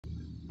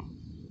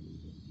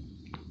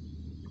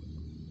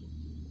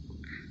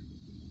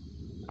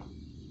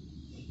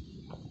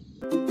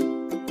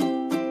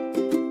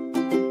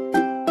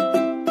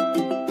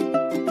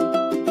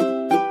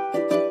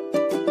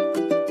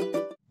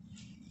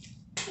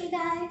Hey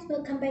guys,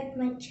 welcome back to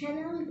my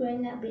channel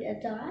Growing Up with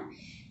Adora.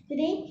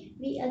 Today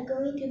we are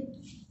going to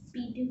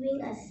be doing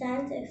a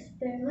science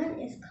experiment.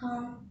 It's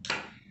called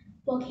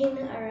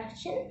Volcano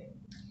Eruption,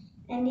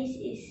 and this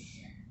is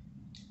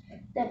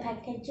the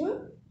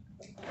packaging.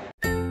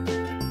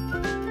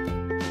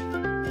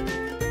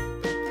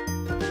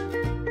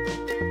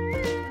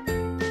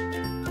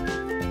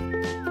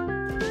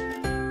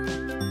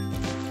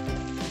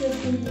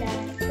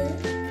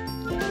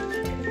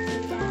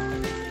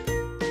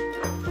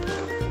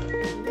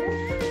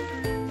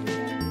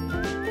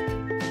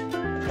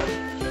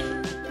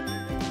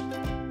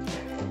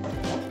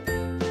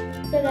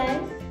 So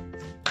guys,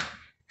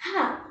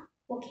 how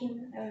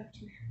volcano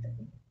eruption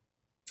happened?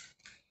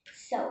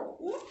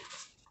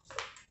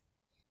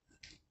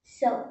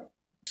 So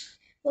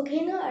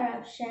volcano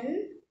eruption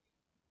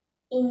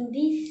in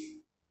this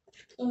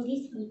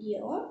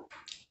video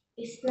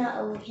is not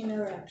a volcano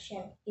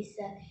eruption. It's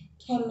a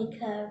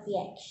chemical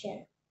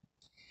reaction.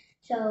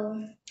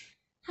 So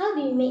how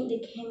do you make the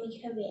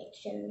chemical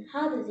reaction?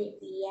 How does it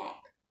react?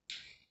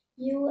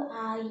 You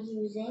are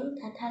using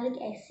tartaric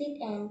acid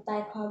and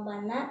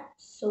bicarbonate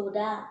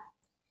soda.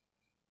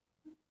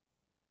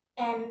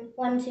 And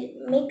once it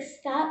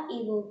mixed up,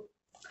 it will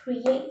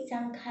create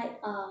some kind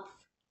of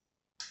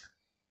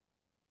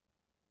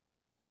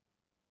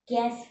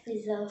gas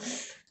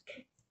fizzles.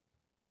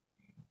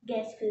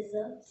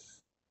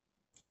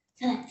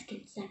 So let's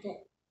get started.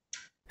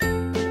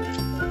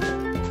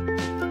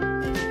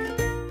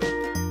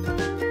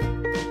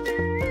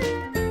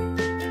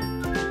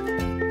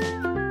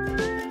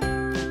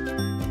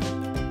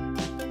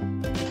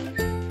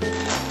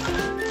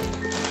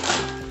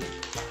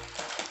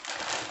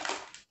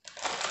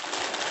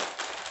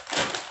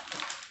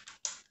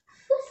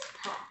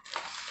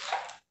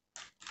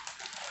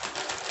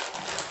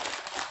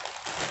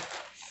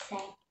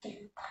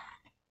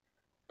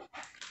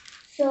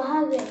 So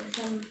how we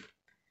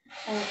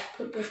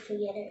put this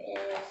together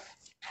is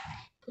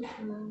put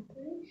the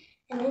mountain,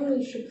 and then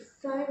you should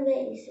find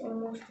where it's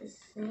almost the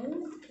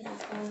same. Okay, I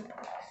found the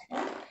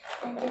same,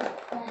 and just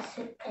press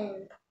it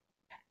in.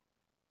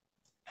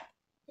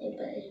 Okay,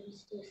 but it will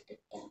still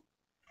stick out.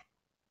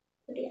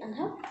 Put it on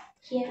top.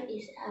 Here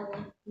is our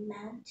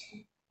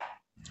mountain.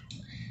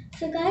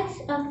 So guys,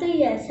 after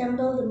you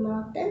assemble the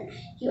mountain,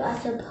 you are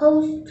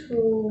supposed to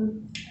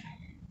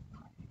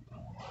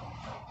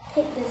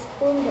take the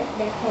spoon that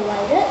they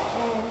provided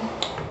and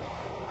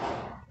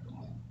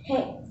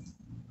take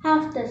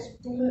half the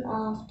spoon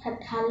of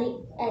tartaric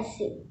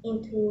acid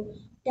into,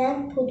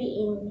 then put it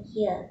in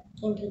here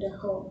into the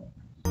hole.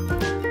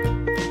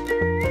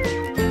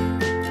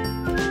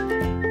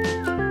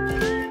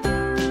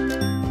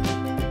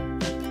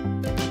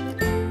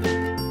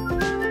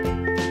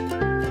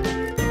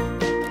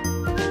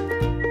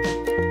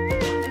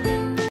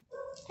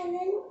 And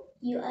then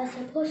you are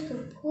supposed to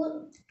put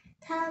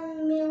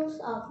 10 ml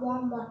of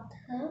warm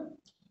water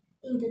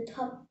in the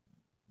top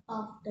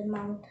of the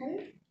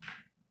mountain.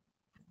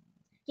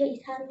 Here is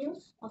 10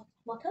 ml of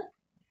water.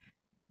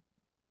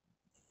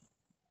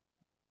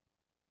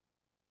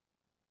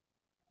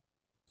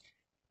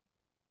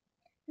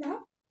 Now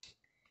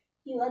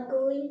you are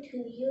going to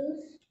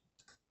use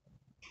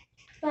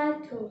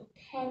 5 to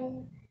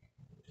 10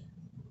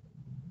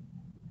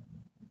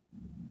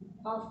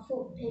 of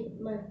food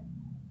pigment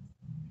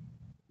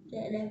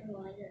that they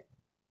provided.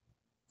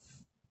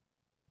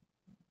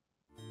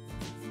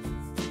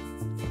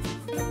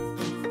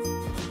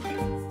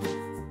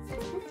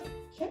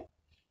 Okay.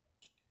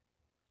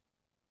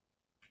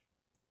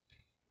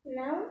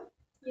 Now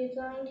you're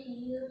going to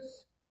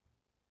use,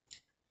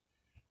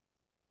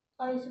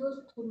 or you're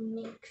supposed to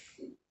mix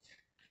it.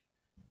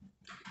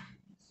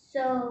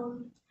 So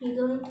you're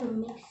going to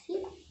mix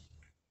it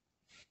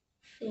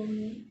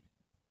in.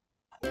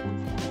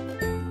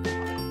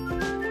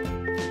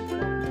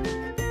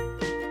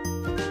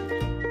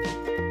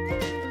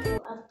 So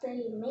after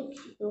you mix,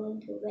 you're going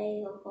to wear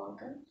your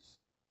goggles.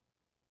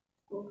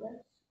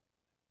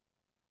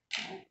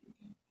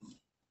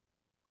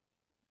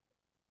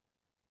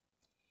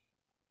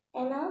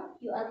 And now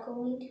you are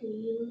going to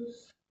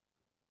use,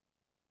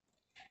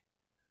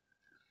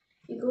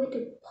 you're going to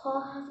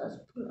pour half a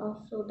spoon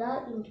of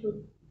soda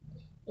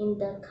in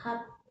the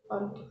cup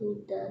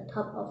onto the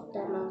top of the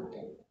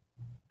mountain.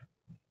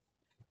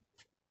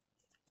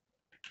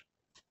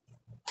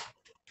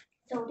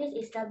 So this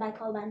is the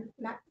bicarbonate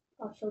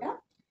of soda.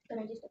 I'm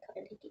gonna use the cup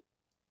and take it.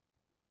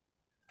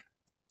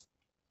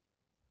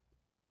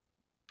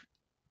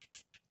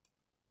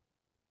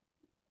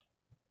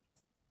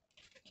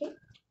 Okay.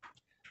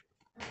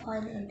 Pour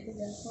it into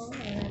the hole,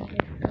 and I'm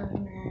just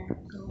gonna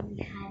go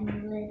behind a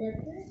little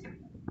bit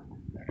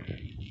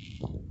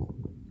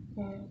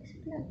and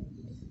explode.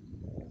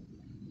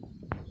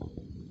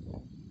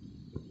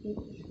 It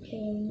is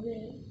plain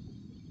red.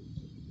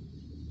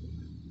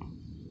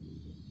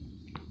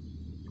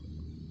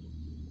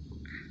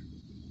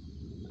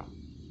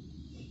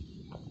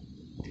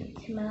 It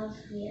smells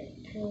weird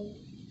too.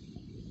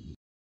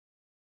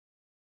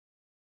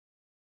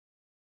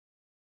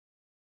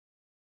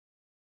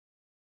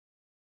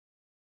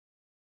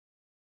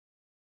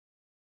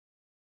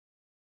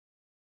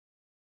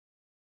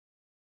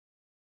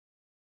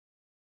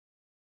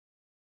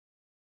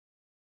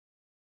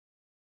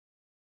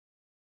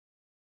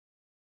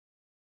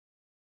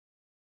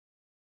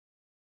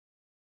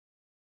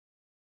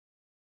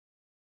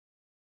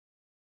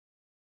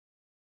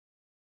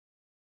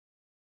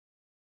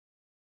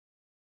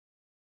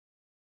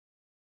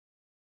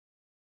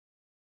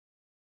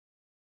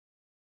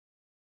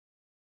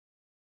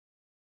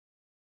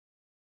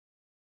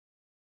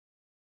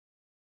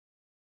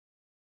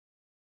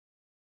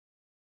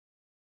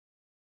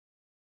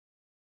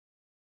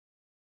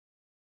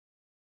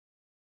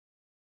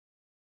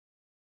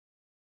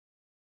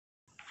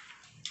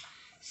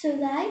 So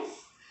guys,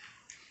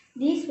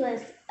 this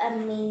was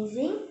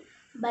amazing,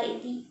 but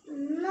it did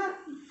not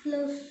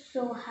flow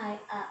so high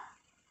up.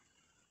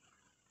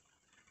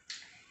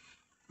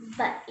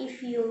 But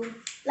if you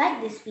like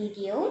this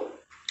video,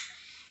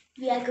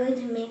 we are going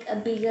to make a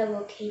bigger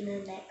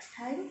volcano next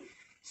time.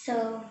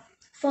 So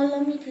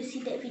follow me to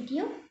see that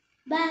video.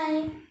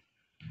 Bye!